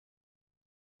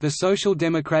The Social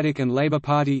Democratic and Labour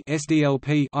Party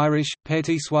 (SDLP) Irish,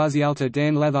 Parti Sosialta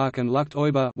Dan Leathark and Lucht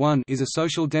Oibre 1 is a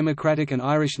social democratic and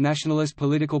Irish nationalist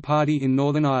political party in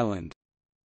Northern Ireland.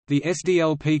 The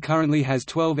SDLP currently has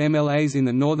 12 MLAs in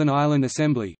the Northern Ireland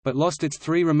Assembly, but lost its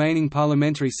 3 remaining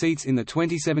parliamentary seats in the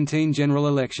 2017 general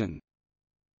election.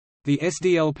 The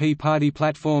SDLP party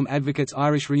platform advocates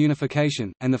Irish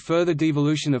reunification, and the further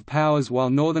devolution of powers while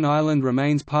Northern Ireland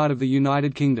remains part of the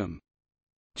United Kingdom.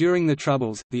 During the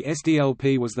Troubles, the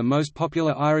SDLP was the most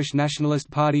popular Irish nationalist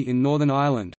party in Northern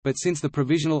Ireland, but since the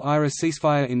Provisional IRA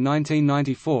ceasefire in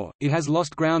 1994, it has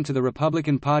lost ground to the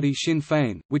Republican Party Sinn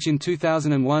Féin, which in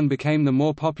 2001 became the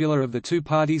more popular of the two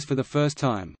parties for the first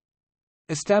time.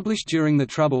 Established during the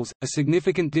Troubles, a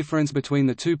significant difference between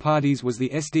the two parties was the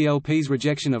SDLP's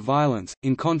rejection of violence,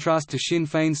 in contrast to Sinn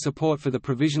Féin's support for the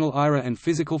Provisional IRA and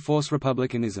physical force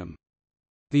republicanism.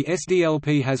 The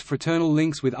SDLP has fraternal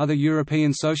links with other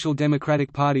European social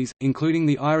democratic parties, including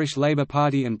the Irish Labour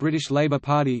Party and British Labour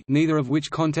Party, neither of which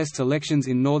contests elections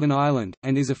in Northern Ireland,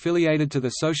 and is affiliated to the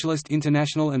Socialist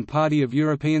International and Party of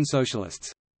European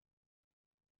Socialists.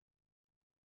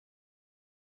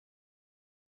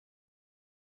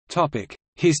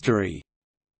 History.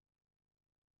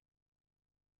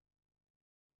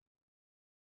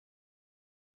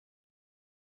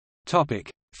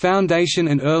 Foundation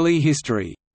and early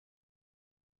history.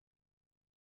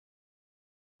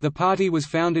 The party was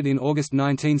founded in August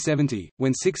 1970,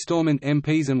 when 6 Stormont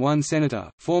MPs and 1 senator,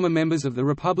 former members of the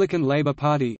Republican Labour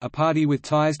Party, a party with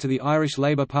ties to the Irish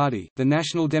Labour Party, the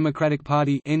National Democratic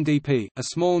Party (NDP), a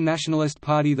small nationalist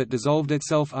party that dissolved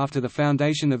itself after the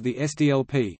foundation of the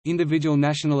SDLP, individual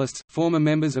nationalists, former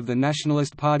members of the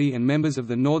Nationalist Party and members of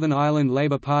the Northern Ireland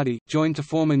Labour Party, joined to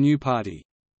form a new party.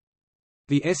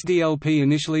 The SDLP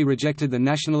initially rejected the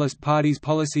Nationalist Party's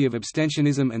policy of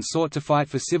abstentionism and sought to fight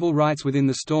for civil rights within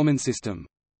the Stormont system.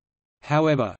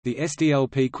 However, the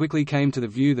SDLP quickly came to the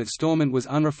view that Stormont was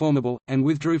unreformable, and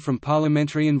withdrew from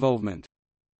parliamentary involvement.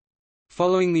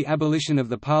 Following the abolition of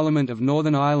the Parliament of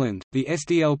Northern Ireland, the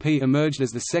SDLP emerged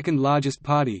as the second largest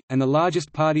party, and the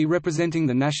largest party representing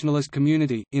the nationalist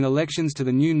community. In elections to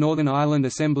the new Northern Ireland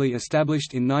Assembly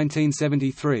established in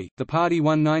 1973, the party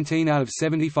won 19 out of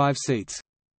 75 seats.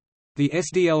 The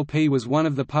SDLP was one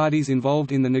of the parties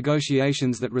involved in the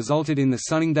negotiations that resulted in the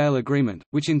Dáil Agreement,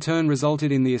 which in turn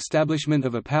resulted in the establishment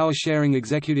of a power-sharing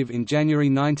executive in January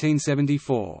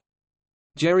 1974.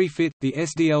 Gerry Fitt, the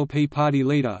SDLP party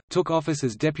leader, took office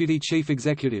as deputy chief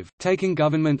executive, taking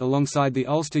government alongside the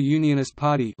Ulster Unionist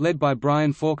Party led by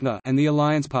Brian Faulkner and the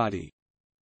Alliance Party.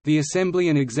 The Assembly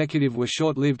and executive were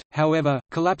short-lived, however,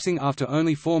 collapsing after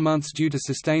only 4 months due to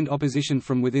sustained opposition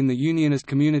from within the Unionist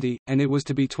community, and it was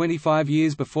to be 25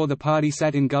 years before the party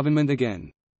sat in government again.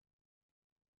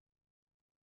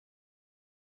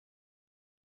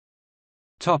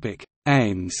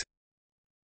 Aims.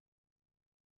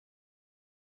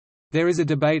 There is a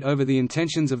debate over the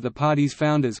intentions of the party's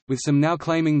founders, with some now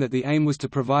claiming that the aim was to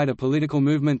provide a political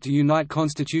movement to unite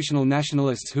constitutional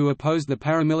nationalists who opposed the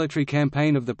paramilitary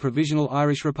campaign of the Provisional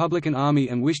Irish Republican Army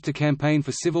and wished to campaign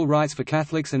for civil rights for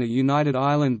Catholics and a united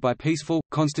Ireland by peaceful,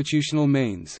 constitutional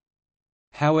means.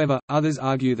 However, others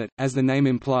argue that, as the name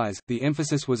implies, the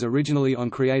emphasis was originally on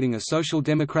creating a social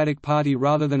democratic party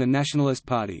rather than a nationalist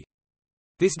party.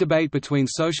 This debate between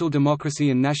social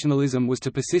democracy and nationalism was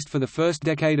to persist for the first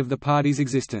decade of the party's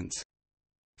existence.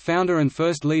 Founder and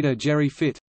first leader Gerry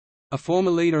Fitt—a former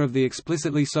leader of the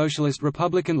explicitly socialist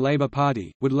Republican Labour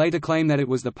Party, would later claim that it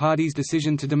was the party's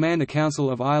decision to demand a Council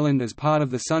of Ireland as part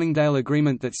of the Dáil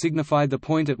Agreement that signified the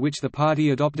point at which the party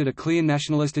adopted a clear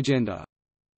nationalist agenda.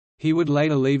 He would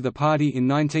later leave the party in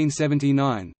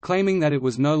 1979, claiming that it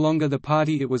was no longer the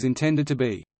party it was intended to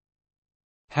be.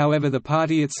 However, the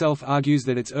party itself argues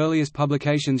that its earliest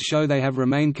publications show they have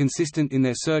remained consistent in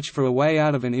their search for a way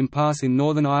out of an impasse in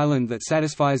Northern Ireland that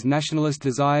satisfies nationalist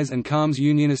desires and calms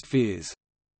unionist fears.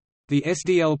 The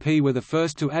SDLP were the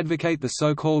first to advocate the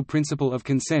so-called principle of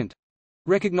consent,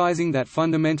 recognizing that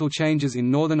fundamental changes in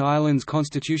Northern Ireland's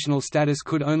constitutional status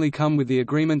could only come with the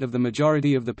agreement of the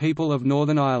majority of the people of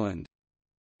Northern Ireland.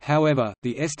 However,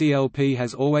 the SDLP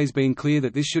has always been clear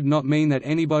that this should not mean that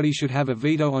anybody should have a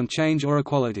veto on change or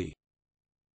equality.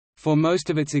 For most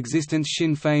of its existence,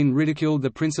 Sinn Féin ridiculed the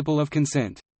principle of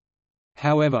consent.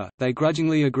 However, they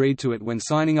grudgingly agreed to it when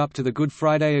signing up to the Good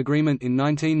Friday Agreement in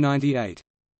 1998.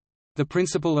 The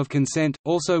principle of consent,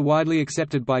 also widely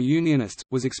accepted by Unionists,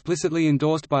 was explicitly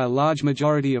endorsed by a large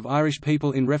majority of Irish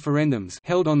people in referendums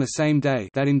held on the same day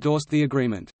that endorsed the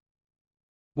agreement.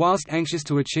 Whilst anxious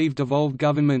to achieve devolved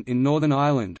government in Northern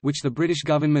Ireland, which the British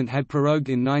government had prorogued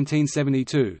in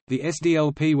 1972, the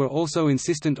SDLP were also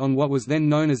insistent on what was then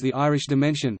known as the Irish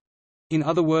Dimension, in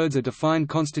other words a defined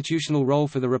constitutional role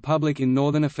for the Republic in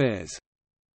Northern affairs.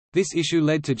 This issue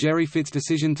led to Gerry Fitt's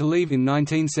decision to leave in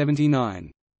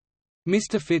 1979.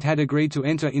 Mr. Fitt had agreed to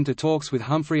enter into talks with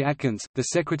Humphrey Atkins, the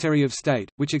Secretary of State,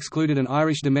 which excluded an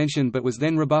Irish dimension but was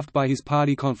then rebuffed by his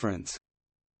party conference.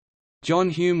 John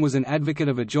Hume was an advocate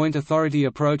of a joint authority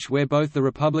approach where both the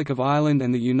Republic of Ireland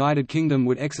and the United Kingdom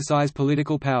would exercise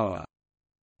political power.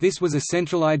 This was a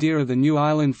central idea of the New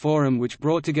Ireland Forum, which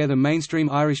brought together mainstream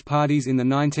Irish parties in the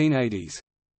 1980s.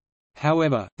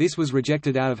 However, this was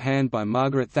rejected out of hand by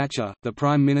Margaret Thatcher, the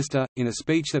Prime Minister, in a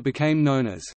speech that became known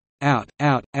as "Out,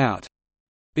 Out, Out,"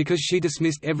 because she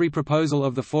dismissed every proposal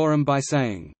of the Forum by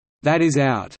saying, "That is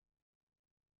out."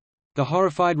 The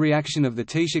horrified reaction of the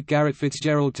Taoiseach Garret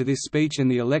Fitzgerald to this speech and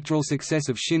the electoral success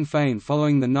of Sinn Féin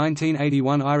following the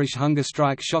 1981 Irish hunger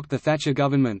strike shocked the Thatcher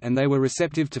government, and they were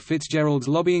receptive to Fitzgerald's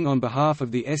lobbying on behalf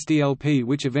of the SDLP,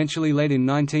 which eventually led in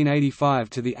 1985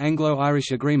 to the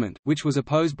Anglo-Irish Agreement, which was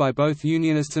opposed by both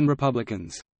Unionists and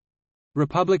Republicans.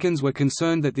 Republicans were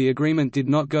concerned that the agreement did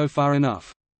not go far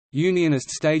enough.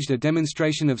 Unionists staged a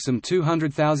demonstration of some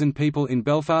 200,000 people in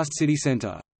Belfast city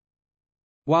centre.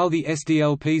 While the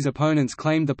SDLP's opponents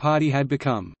claimed the party had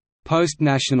become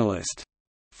post-nationalist,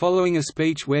 following a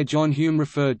speech where John Hume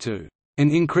referred to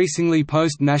an increasingly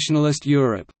post-nationalist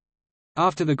Europe.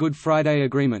 After the Good Friday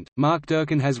Agreement, Mark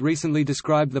Durkan has recently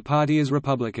described the party as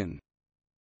Republican.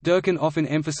 Durkan often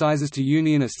emphasizes to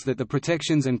Unionists that the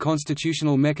protections and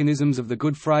constitutional mechanisms of the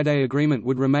Good Friday Agreement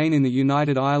would remain in the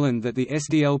United Ireland that the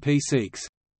SDLP seeks.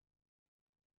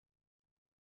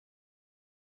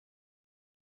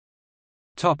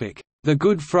 The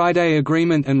Good Friday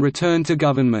Agreement and return to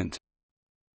government.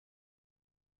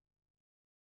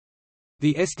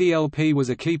 The SDLP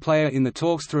was a key player in the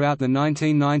talks throughout the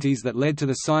 1990s that led to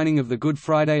the signing of the Good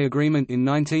Friday Agreement in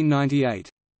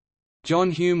 1998. John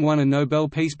Hume won a Nobel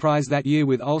Peace Prize that year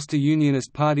with Ulster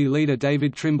Unionist Party leader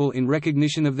David Trimble in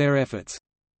recognition of their efforts.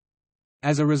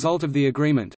 As a result of the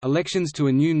agreement, elections to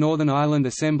a new Northern Ireland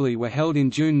Assembly were held in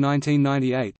June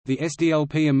 1998. The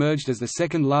SDLP emerged as the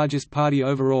second largest party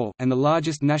overall, and the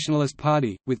largest nationalist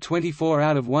party, with 24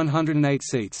 out of 108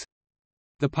 seats.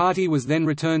 The party was then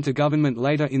returned to government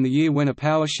later in the year when a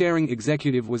power-sharing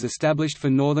executive was established for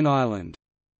Northern Ireland.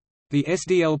 The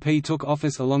SDLP took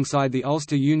office alongside the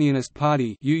Ulster Unionist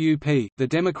Party (UUP), the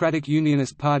Democratic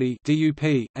Unionist Party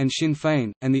 (DUP), and Sinn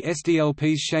Féin, and the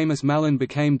SDLP's Seamus Mallon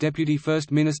became Deputy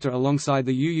First Minister alongside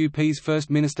the UUP's First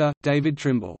Minister, David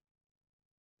Trimble.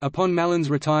 Upon Mallon's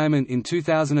retirement in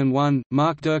 2001,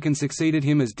 Mark Durkan succeeded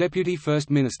him as Deputy First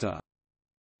Minister.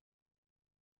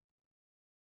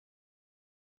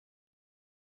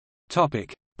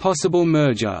 Possible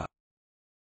merger.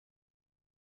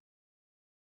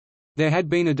 There had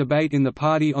been a debate in the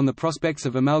party on the prospects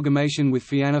of amalgamation with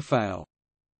Fianna Fáil.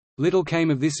 Little came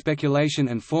of this speculation,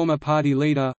 and former party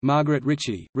leader, Margaret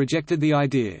Ritchie, rejected the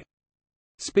idea.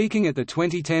 Speaking at the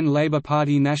 2010 Labour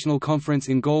Party National Conference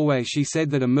in Galway, she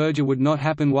said that a merger would not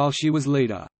happen while she was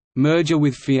leader. "Merger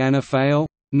with Fianna Fáil?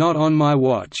 Not on my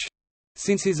watch."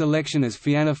 Since his election as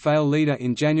Fianna Fáil leader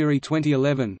in January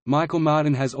 2011, Michael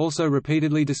Martin has also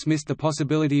repeatedly dismissed the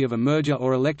possibility of a merger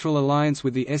or electoral alliance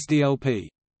with the SDLP.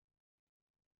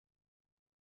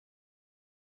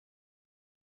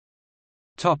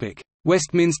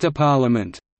 Westminster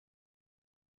Parliament.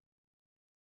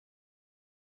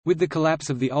 With the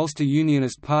collapse of the Ulster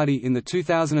Unionist Party in the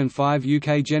 2005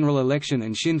 UK general election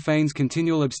and Sinn Féin's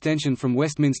continual abstention from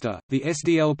Westminster, the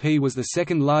SDLP was the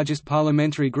second largest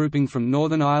parliamentary grouping from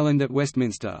Northern Ireland at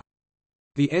Westminster.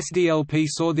 The SDLP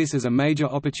saw this as a major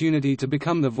opportunity to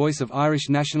become the voice of Irish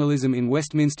nationalism in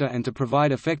Westminster and to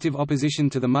provide effective opposition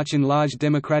to the much enlarged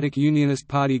Democratic Unionist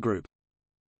Party group.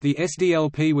 The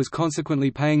SDLP was consequently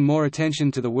paying more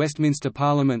attention to the Westminster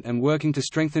Parliament and working to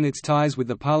strengthen its ties with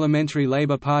the Parliamentary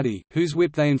Labour Party, whose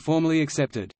whip they informally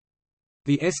accepted.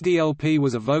 The SDLP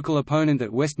was a vocal opponent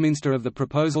at Westminster of the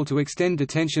proposal to extend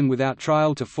detention without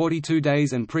trial to 42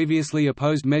 days and previously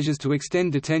opposed measures to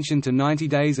extend detention to 90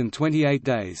 days and 28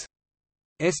 days.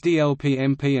 SDLP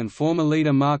MP and former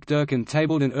leader Mark Durkan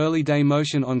tabled an early-day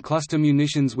motion on cluster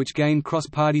munitions which gained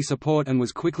cross-party support and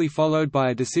was quickly followed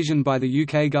by a decision by the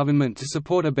UK government to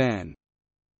support a ban.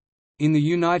 In the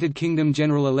United Kingdom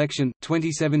general election,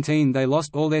 2017, they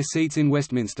lost all their seats in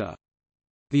Westminster.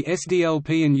 The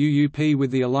SDLP and UUP with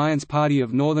the Alliance Party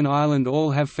of Northern Ireland all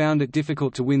have found it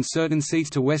difficult to win certain seats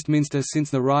to Westminster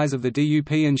since the rise of the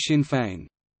DUP and Sinn Féin.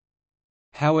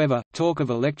 However, talk of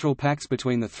electoral pacts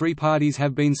between the three parties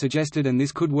have been suggested, and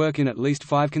this could work in at least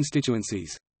 5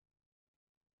 constituencies.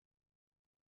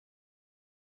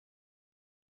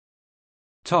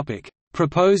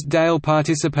 Proposed Dáil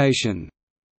participation.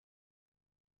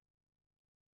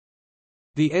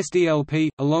 The SDLP,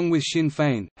 along with Sinn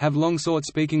Féin, have long sought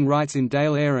speaking rights in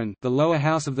Dáil Éireann, the lower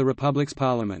house of the Republic's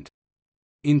parliament.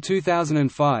 In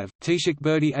 2005, Taoiseach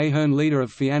Bertie Ahern, leader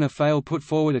of Fianna Fáil, put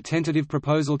forward a tentative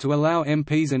proposal to allow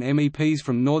MPs and MEPs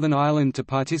from Northern Ireland to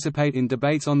participate in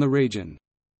debates on the region.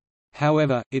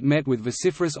 However, it met with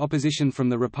vociferous opposition from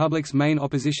the Republic's main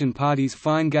opposition parties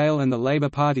Fine Gael and the Labour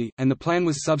Party, and the plan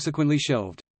was subsequently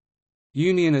shelved.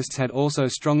 Unionists had also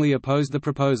strongly opposed the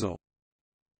proposal.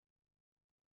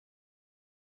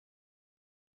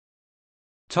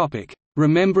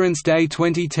 Remembrance Day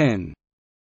 2010.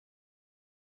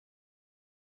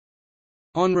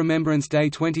 On Remembrance Day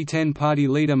 2010, party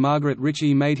leader Margaret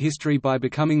Ritchie made history by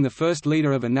becoming the first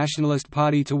leader of a nationalist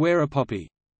party to wear a poppy.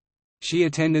 She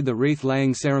attended the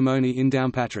wreath-laying ceremony in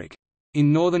Downpatrick.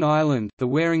 In Northern Ireland, the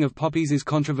wearing of poppies is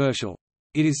controversial.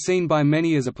 It is seen by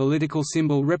many as a political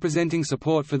symbol representing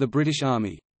support for the British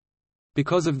Army.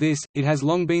 Because of this, it has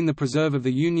long been the preserve of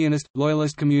the Unionist,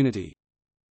 Loyalist community.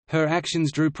 Her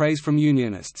actions drew praise from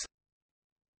Unionists.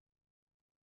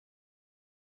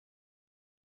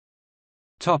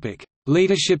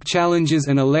 Leadership challenges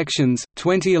and elections,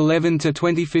 2011 to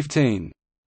 2015.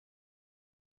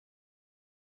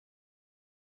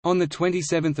 On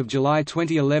 27 July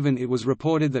 2011 it was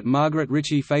reported that Margaret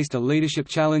Ritchie faced a leadership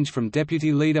challenge from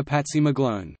Deputy Leader Patsy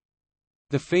McGlone.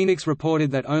 The Phoenix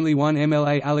reported that only one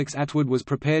MLA, Alex Atwood, was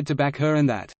prepared to back her and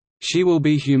that, "she will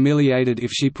be humiliated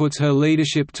if she puts her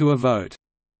leadership to a vote."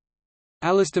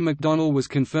 Alistair MacDonald was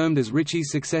confirmed as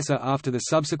Ritchie's successor after the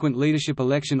subsequent leadership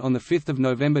election on 5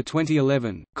 November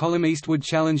 2011. Colm Eastwood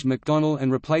challenged MacDonald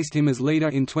and replaced him as leader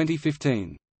in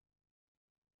 2015.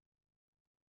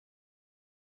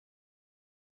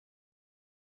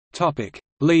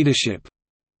 Leadership.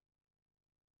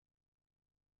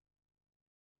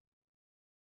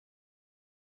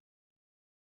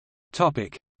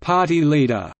 Party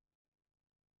leader.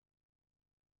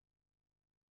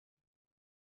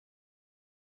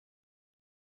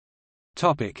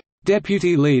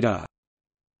 Deputy leader.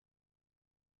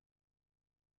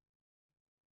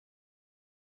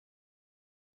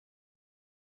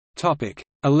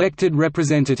 Elected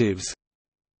representatives.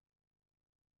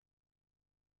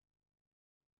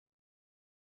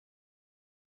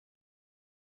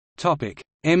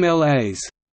 MLAs.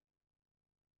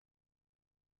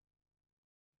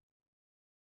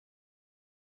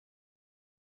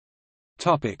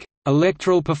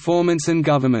 Electoral performance and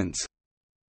governments.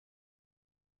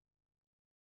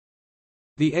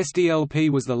 The SDLP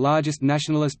was the largest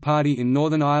nationalist party in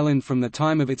Northern Ireland from the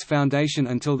time of its foundation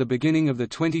until the beginning of the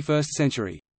 21st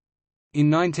century. In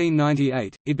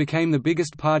 1998, it became the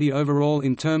biggest party overall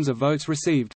in terms of votes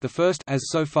received, the first as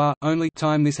so far, only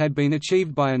time this had been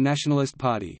achieved by a nationalist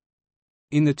party.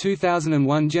 In the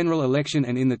 2001 general election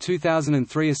and in the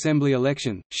 2003 Assembly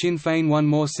election, Sinn Féin won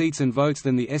more seats and votes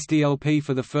than the SDLP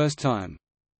for the first time.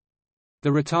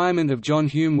 The retirement of John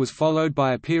Hume was followed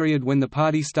by a period when the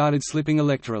party started slipping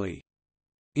electorally.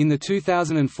 In the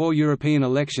 2004 European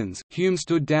elections, Hume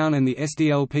stood down and the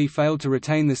SDLP failed to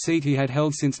retain the seat he had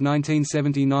held since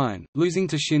 1979, losing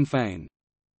to Sinn Féin.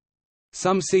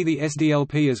 Some see the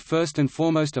SDLP as first and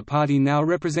foremost a party now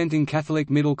representing Catholic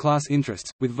middle-class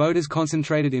interests, with voters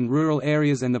concentrated in rural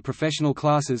areas and the professional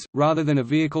classes, rather than a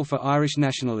vehicle for Irish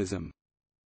nationalism.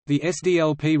 The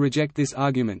SDLP reject this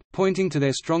argument, pointing to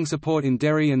their strong support in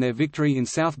Derry and their victory in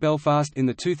South Belfast in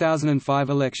the 2005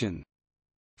 election.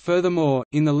 Furthermore,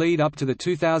 in the lead-up to the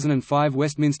 2005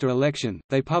 Westminster election,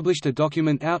 they published a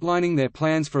document outlining their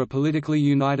plans for a politically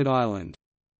united Ireland.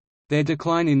 Their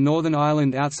decline in Northern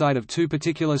Ireland outside of two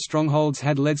particular strongholds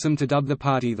had led some to dub the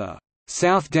party the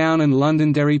South Down and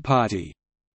Londonderry Party.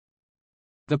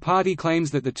 The party claims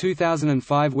that the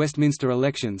 2005 Westminster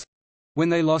elections, when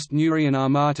they lost Newry and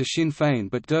Armagh to Sinn Féin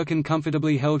but Durkan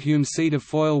comfortably held Hume's seat of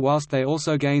Foyle whilst they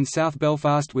also gained South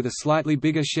Belfast with a slightly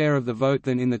bigger share of the vote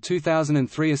than in the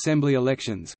 2003 Assembly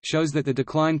elections, shows that the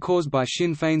decline caused by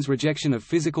Sinn Féin's rejection of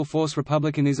physical force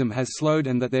republicanism has slowed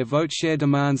and that their vote share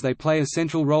demands they play a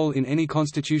central role in any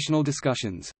constitutional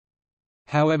discussions.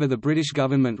 However, the British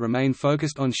government remain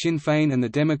focused on Sinn Féin and the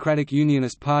Democratic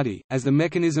Unionist Party, as the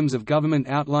mechanisms of government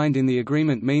outlined in the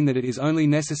agreement mean that it is only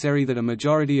necessary that a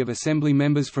majority of Assembly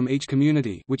members from each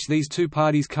community, which these two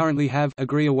parties currently have,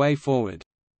 agree a way forward.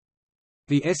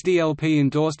 The SDLP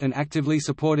endorsed and actively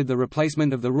supported the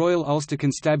replacement of the Royal Ulster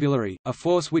Constabulary, a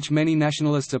force which many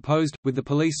nationalists opposed, with the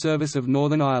Police Service of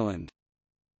Northern Ireland.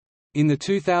 In the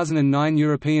 2009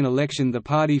 European election, the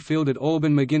party fielded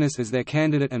Alban McGuinness as their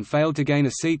candidate and failed to gain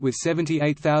a seat with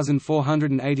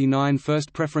 78,489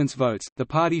 first preference votes. The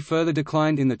party further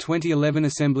declined in the 2011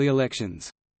 Assembly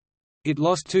elections. It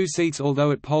lost 2 seats,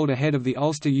 although it polled ahead of the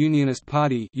Ulster Unionist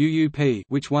Party (UUP),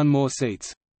 which won more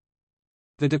seats.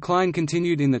 The decline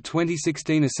continued in the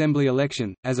 2016 Assembly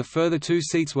election, as a further 2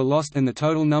 seats were lost and the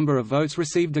total number of votes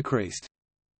received decreased.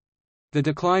 The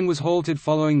decline was halted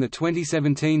following the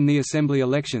 2017 NI Assembly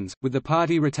elections, with the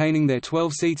party retaining their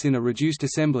 12 seats in a reduced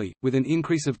assembly, with an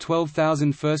increase of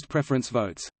 12,000 first preference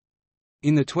votes.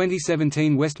 In the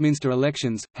 2017 Westminster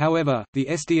elections, however, the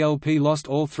SDLP lost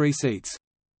all 3 seats.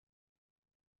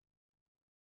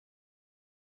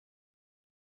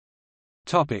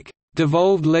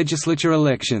 Devolved legislature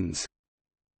elections.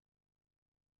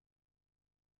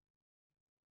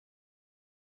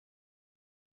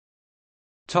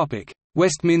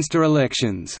 Westminster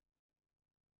elections.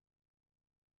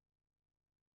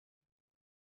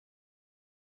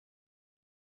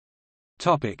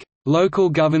 Local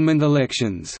government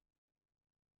elections.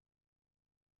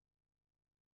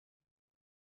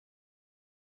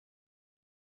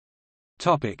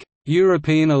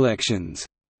 European elections.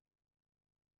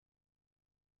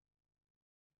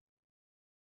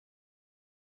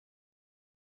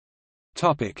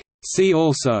 See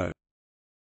also: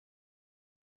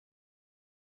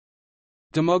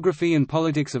 Demography and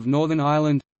politics of Northern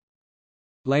Ireland,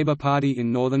 Labour Party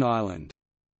in Northern Ireland.